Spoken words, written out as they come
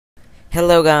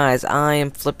Hello guys, I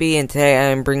am Flippy and today I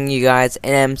am bringing you guys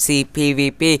an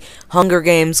MCPVP Hunger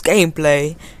Games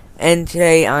gameplay. And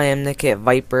today I am the kit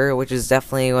Viper, which is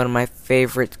definitely one of my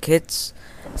favorite kits.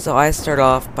 So I start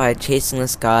off by chasing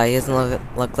this guy. He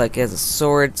doesn't look like he has a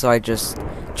sword, so I just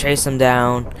chase him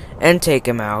down and take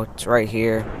him out right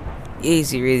here.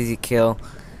 Easy kill.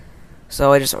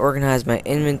 So I just organize my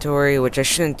inventory, which I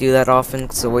shouldn't do that often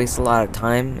because it wastes a lot of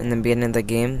time in the beginning of the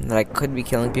game that I could be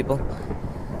killing people.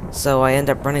 So I end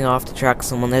up running off to track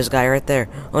someone. There's a guy right there.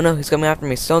 Oh no, he's coming after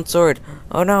me. Stone sword.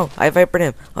 Oh no, I vipered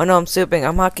him. Oh no, I'm souping.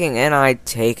 I'm hacking, and I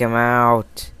take him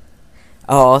out.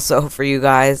 Oh, also for you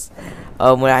guys,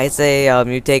 when I say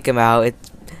you take him out,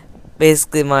 it's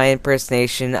basically my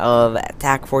impersonation of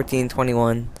Attack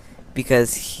 1421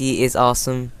 because he is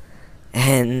awesome,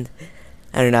 and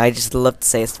I don't know. I just love to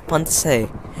say it's fun to say,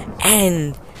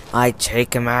 and I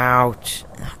take him out.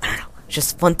 I don't know. It's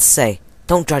just fun to say.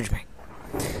 Don't judge me.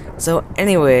 So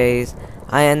anyways,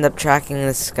 I end up tracking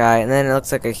this guy, and then it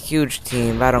looks like a huge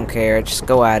team. I don't care, I just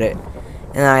go at it.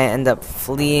 And I end up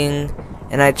fleeing,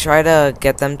 and I try to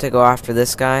get them to go after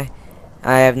this guy.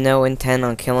 I have no intent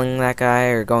on killing that guy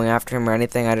or going after him or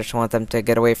anything. I just want them to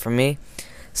get away from me.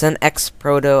 So an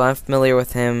ex-proto, I'm familiar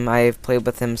with him. I've played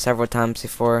with him several times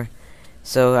before,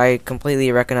 so I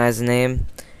completely recognize the name.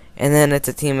 And then it's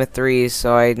a team of 3,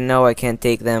 so I know I can't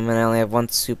take them, and I only have 1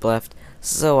 soup left.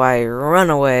 So I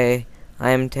run away. I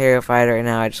am terrified right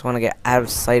now. I just want to get out of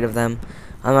sight of them.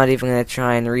 I'm not even going to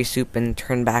try and resoup and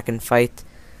turn back and fight.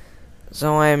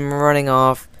 So I'm running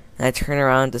off, and I turn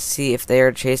around to see if they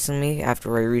are chasing me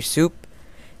after I resoup.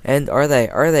 And are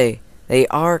they? They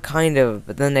are kind of,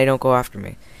 but then they don't go after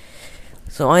me.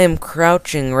 So I am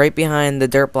crouching right behind the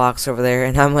dirt blocks over there,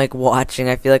 and I'm like watching.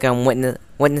 I feel like I'm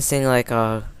witnessing like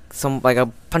a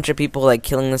bunch of people like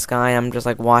killing this guy. I'm just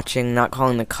like watching, not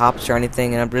calling the cops or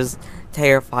anything, and I'm just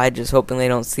terrified, just hoping they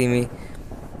don't see me.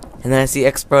 And then I see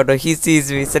X-Proto. He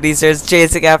sees me, so he starts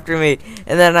chasing after me,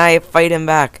 and then I fight him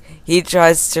back. He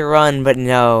tries to run, but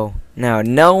no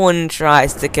one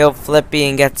tries to kill Flippy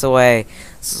and gets away.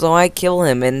 So I kill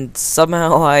him, and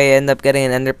somehow I end up getting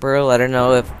an Ender Pearl. I don't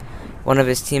know if one of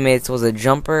his teammates was a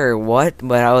jumper or what,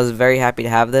 but I was very happy to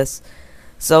have this.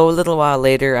 So a little while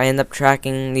later, I end up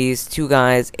tracking these 2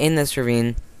 guys in this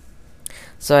ravine.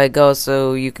 So I go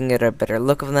so you can get a better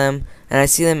look of them, and I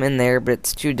see them in there, but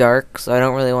it's too dark, so I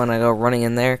don't really want to go running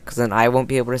in there, because then I won't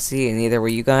be able to see, and neither will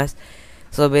you guys.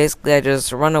 So basically, I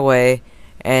just run away,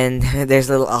 and there's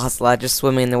a little ocelot just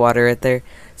swimming in the water right there.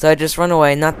 So I just run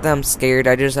away, not that I'm scared,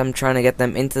 I'm trying to get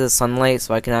them into the sunlight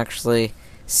so I can actually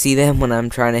see them when I'm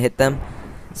trying to hit them.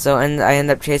 So I end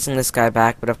up chasing this guy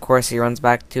back, but of course he runs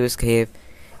back to his cave.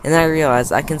 And I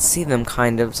realize I can see them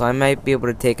kind of, so I might be able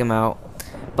to take them out.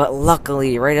 But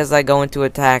luckily, right as I go into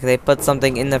attack, they put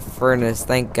something in the furnace.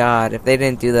 Thank God. If they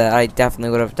didn't do that, I definitely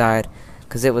would have died,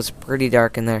 because it was pretty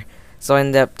dark in there. So I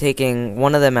end up taking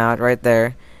one of them out right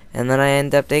there, and then I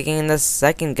end up taking the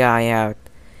second guy out.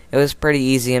 It was pretty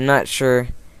easy. I'm not sure.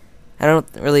 I don't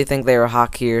really think they were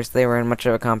hockeys. They were in much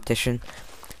of a competition.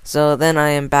 So then I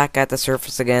am back at the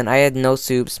surface again. I had no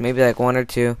soups, maybe like 1 or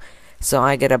 2. So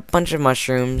I get a bunch of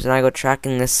mushrooms, and I go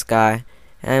tracking this guy,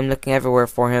 and I'm looking everywhere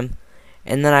for him.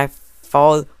 And then I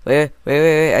fall. Wait,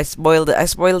 I spoiled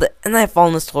it, and then I fall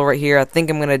in this hole right here. I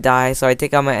think I'm gonna die, so I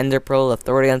take out my Ender Pearl,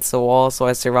 throw it against the wall, so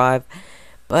I survive.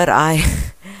 But I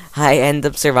end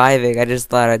up surviving. I just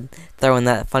thought I'd throw in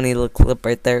that funny little clip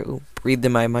right there. Ooh, breathed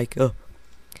in my mic. Oh.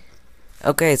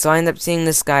 Okay, so I end up seeing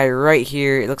this guy right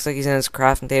here. It looks like he's in his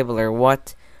crafting table or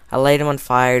what. I light him on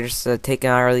fire just to take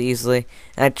him out really easily,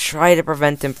 and I try to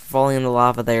prevent him from falling in the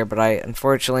lava there, but I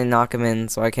unfortunately knock him in,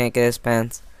 so I can't get his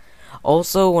pants.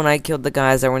 Also, when I killed the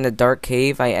guys that were in the dark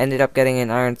cave, I ended up getting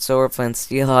an iron sword, flint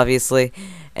steel, obviously,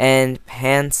 and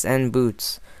pants and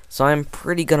boots. So I'm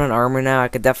pretty good on armor now. I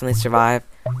could definitely survive.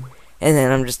 And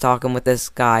then I'm just talking with this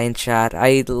guy in chat.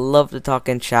 I love to talk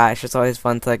in chat. It's just always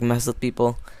fun to like mess with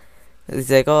people.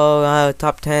 He's like, oh,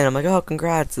 top 10. I'm like, oh,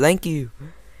 congrats, thank you.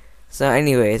 So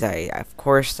anyways, of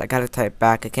course I gotta type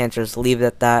back. I can't just leave it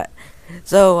at that.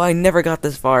 So I never got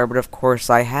this far, but of course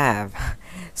I have.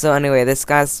 So anyway, this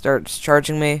guy starts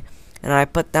charging me, and I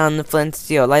put down the flint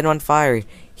steel, light him on fire.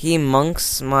 He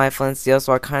monks my flint steel,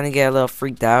 so I kind of get a little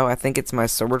freaked out. I think it's my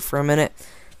sword for a minute,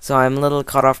 so I'm a little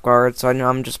caught off guard. So I know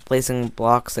I'm just placing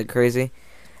blocks like crazy.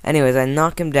 Anyways, I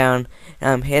knock him down, and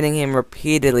I'm hitting him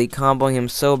repeatedly, comboing him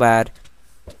so bad.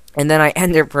 And then I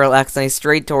Ender Pearl X, and I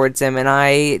straight towards him, and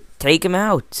I take him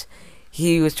out.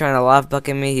 He was trying to lava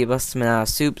bucket me. He busted me out of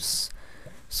soups.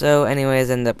 So anyways,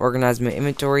 I end up organizing my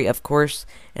inventory, of course.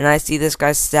 And I see this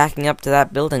guy stacking up to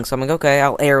that building. So I'm like, okay,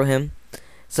 I'll arrow him.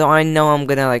 So I know I'm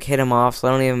gonna like hit him off, so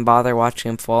I don't even bother watching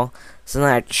him fall. So then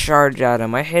I charge at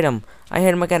him. I hit him. I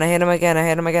hit him again. I hit him again. I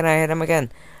hit him again. I hit him again.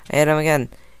 I hit him again.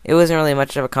 It wasn't really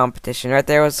much of a competition. Right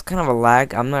there was kind of a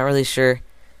lag. I'm not really sure.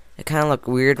 It kind of looked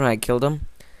weird when I killed him.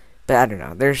 But I don't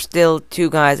know. There's still 2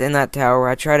 guys in that tower.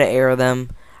 I try to arrow them.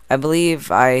 I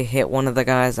believe I hit one of the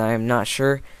guys. I'm not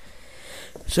sure.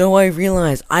 So I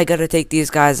realized I gotta take these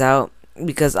guys out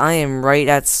because I am right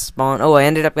at spawn. Oh, I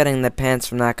ended up getting the pants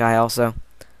from that guy also.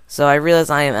 So I realized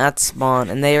I am at spawn,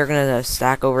 and they are gonna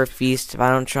stack over feast if I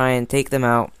don't try and take them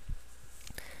out.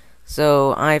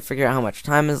 So I figure out how much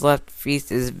time is left.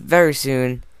 Feast is very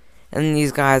soon, and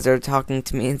these guys are talking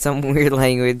to me in some weird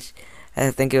language.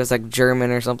 I think it was like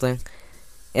German or something.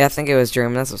 Yeah, I think it was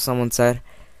German. That's what someone said.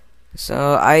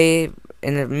 So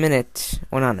in a minute,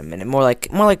 well, not a minute, more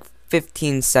like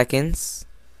 15 seconds,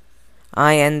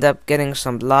 I end up getting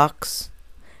some blocks.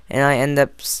 And I end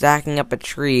up stacking up a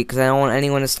tree because I don't want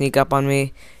anyone to sneak up on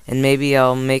me. And maybe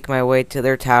I'll make my way to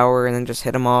their tower and then just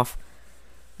hit them off.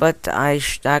 But I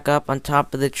stack up on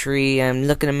top of the tree. I'm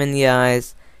looking them in the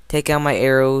eyes. Take out my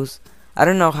arrows. I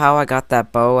don't know how I got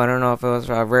that bow. I don't know if it was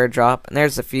a rare drop. And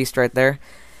there's the feast right there.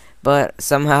 But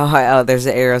somehow, there's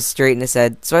an arrow straight in his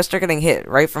head. So I start getting hit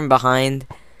right from behind.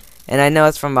 And I know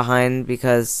it's from behind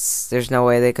because there's no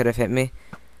way they could have hit me.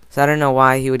 So I don't know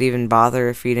why he would even bother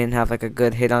if he didn't have like a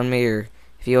good hit on me or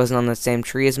if he wasn't on the same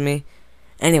tree as me.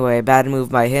 Anyway, bad move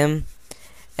by him.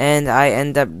 And I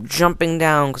end up jumping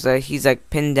down because he's like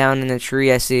pinned down in the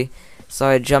tree I see. So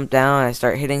I jump down and I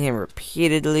start hitting him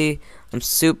repeatedly. I'm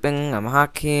souping, I'm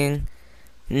hotkeys.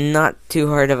 Not too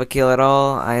hard of a kill at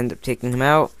all. I end up taking him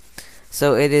out.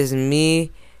 So it is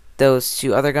me, those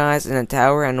 2 other guys in the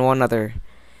tower, and 1 other.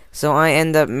 So I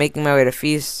end up making my way to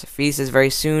Feast. Feast is very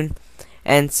soon.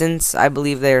 And since I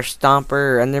believe they are Stomper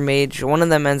or Endermage, one of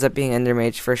them ends up being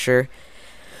Endermage for sure.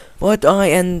 But I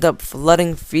end up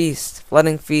flooding Feast.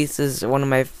 Flooding Feast is one of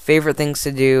my favorite things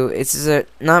to do. It's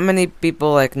not many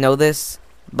people like know this,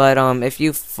 but if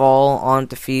you fall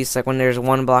onto Feast, like when there's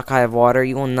 1 block high of water,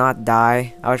 you will not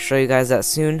die. I'll show you guys that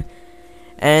soon.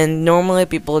 And normally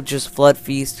people just flood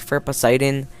Feast for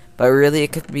Poseidon, but really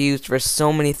it could be used for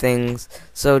so many things.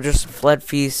 So just flood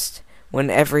Feast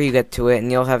whenever you get to it,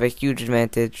 and you'll have a huge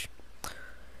advantage.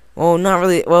 Well, not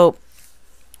really. Well,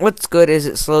 what's good is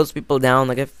it slows people down.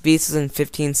 Like if Feast is in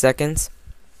 15 seconds,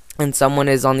 and someone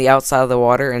is on the outside of the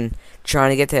water and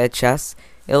trying to get to a chest,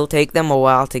 it'll take them a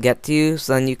while to get to you,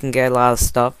 so then you can get a lot of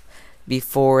stuff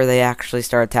before they actually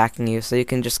start attacking you. So you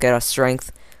can just get a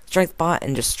strength bot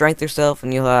and just strength yourself,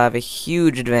 and you'll have a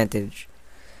huge advantage.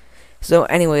 So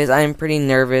anyways, I am pretty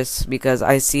nervous because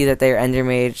I see that they're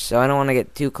Endermage, so I don't want to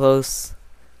get too close.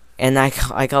 And I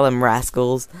call them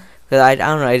rascals because I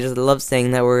don't know, I just love saying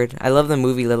that word. I love the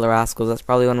movie Little Rascals. That's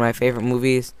probably one of my favorite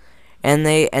movies. And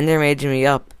they Endermage me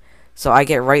up, so I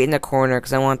get right in the corner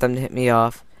because I want them to hit me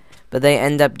off. But they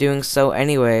end up doing so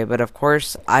anyway. But of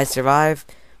course, I survive.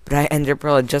 But I Ender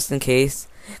Pearl just in case,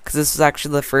 because this was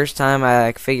actually the first time I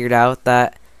like figured out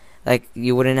that like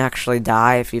you wouldn't actually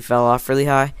die if you fell off really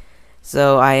high.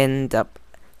 So I end up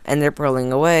Ender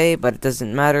Pearling away, but it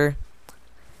doesn't matter.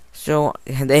 So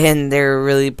they're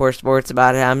really poor sports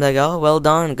about it. I'm like, oh, well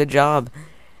done, good job.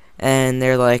 And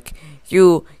they're like,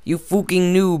 you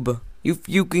fucking noob, you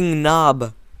fucking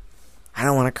knob. I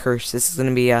don't want to curse. This is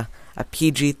gonna be a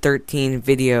PG-13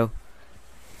 video.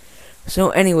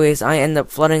 So anyways, I end up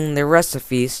flooding the rest of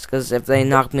Feast, because if they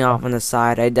knock me off on the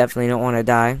side, I definitely don't want to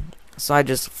die. So I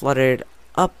just flooded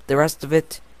up the rest of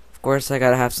it. Of course, I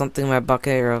gotta have something in my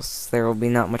bucket, or else there will be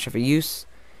not much of a use.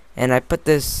 And I put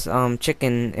this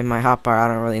chicken in my hotbar. I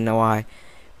don't really know why,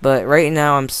 but right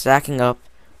now I'm stacking up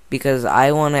because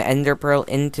I want to Ender Pearl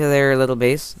into their little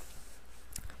base.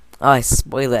 Oh, I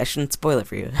spoil it. I shouldn't spoil it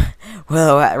for you.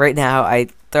 Well, right now I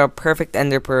throw a perfect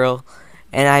Ender Pearl,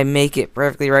 and I make it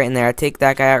perfectly right in there. I take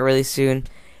that guy out really soon,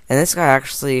 and this guy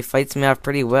actually fights me off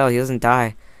pretty well. He doesn't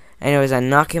die. Anyways, I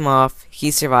knock him off.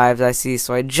 He survives, I see,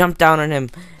 so I jump down on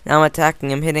him. Now I'm attacking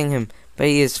him, hitting him, but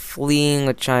he is fleeing,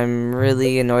 which I'm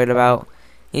really annoyed about.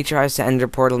 He tries to Ender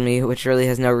Portal me, which really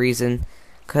has no reason,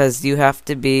 because you have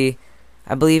to be,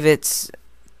 I believe it's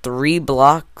 3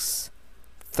 blocks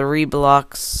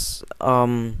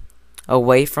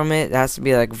away from it. It has to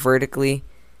be like vertically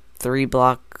 3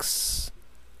 blocks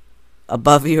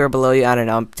above you or below you. I don't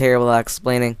know, I'm terrible at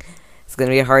explaining. It's gonna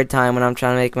be a hard time when I'm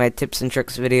trying to make my tips and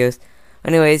tricks videos.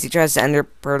 Anyways, he tries to Ender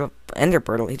Portal.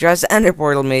 He tries to Ender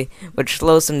Portal me, which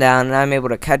slows him down, and I'm able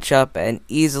to catch up and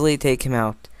easily take him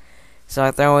out. So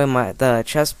I throw in the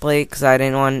chest plate because I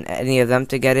didn't want any of them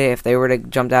to get it if they were to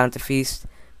jump down to Feast.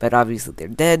 But obviously they're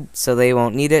dead, so they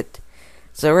won't need it.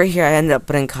 So right here I ended up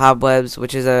putting cobwebs,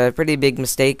 which is a pretty big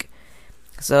mistake.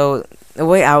 So the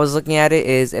way I was looking at it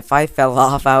is if I fell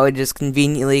off, I would just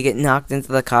conveniently get knocked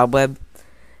into the cobweb.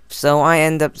 So I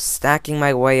end up stacking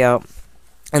my way up.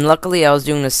 And luckily I was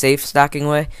doing the safe stacking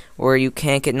way, where you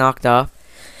can't get knocked off.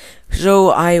 So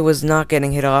I was not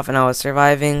getting hit off, and I was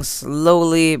surviving,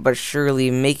 slowly but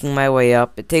surely making my way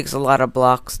up. It takes a lot of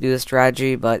blocks to do the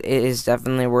strategy, but it is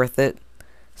definitely worth it.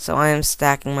 So I am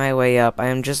stacking my way up. I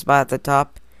am just about at the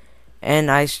top, and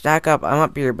I stack up. I'm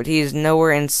up here, but he is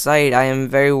nowhere in sight. I am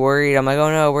very worried. I'm like, oh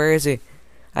no, where is he?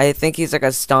 I think he's like a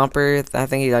stomper. I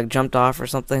think he like jumped off or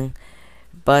something.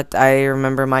 But I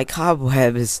remember my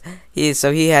cobwebs.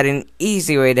 So he had an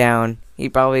easy way down. He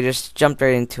probably just jumped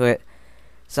right into it.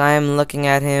 So I am looking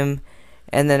at him,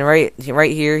 and then right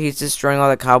here, he's destroying all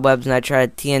the cobwebs, and I try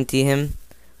to TNT him.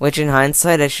 Which in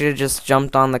hindsight, I should have just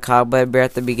jumped on the cobweb right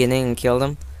at the beginning and killed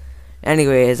him.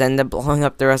 Anyways, I ended up blowing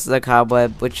up the rest of the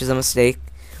cobweb, which is a mistake.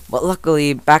 But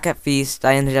luckily, back at Feast,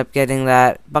 I ended up getting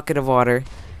that bucket of water.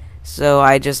 So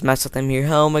I just messed with him here.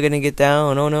 How am I going to get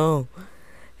down? Oh no.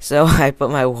 So I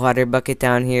put my water bucket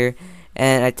down here,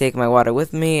 and I take my water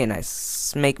with me, and I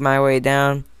make my way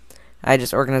down. I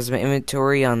just organize my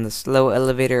inventory on the slow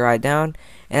elevator ride down,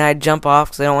 and I jump off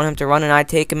because I don't want him to run, and I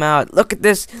take him out. Look at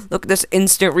this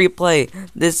instant replay,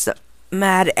 this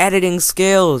mad editing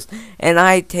skills, and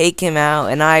I take him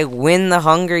out, and I win the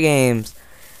Hunger Games.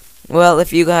 Well,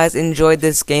 if you guys enjoyed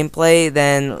this gameplay,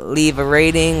 then leave a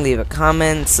rating, leave a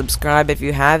comment, subscribe if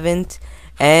you haven't,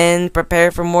 and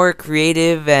prepare for more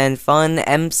creative and fun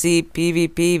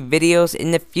MCPVP videos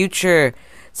in the future.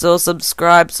 So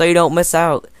subscribe so you don't miss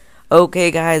out.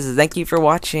 Okay guys, thank you for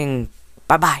watching.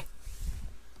 Bye bye.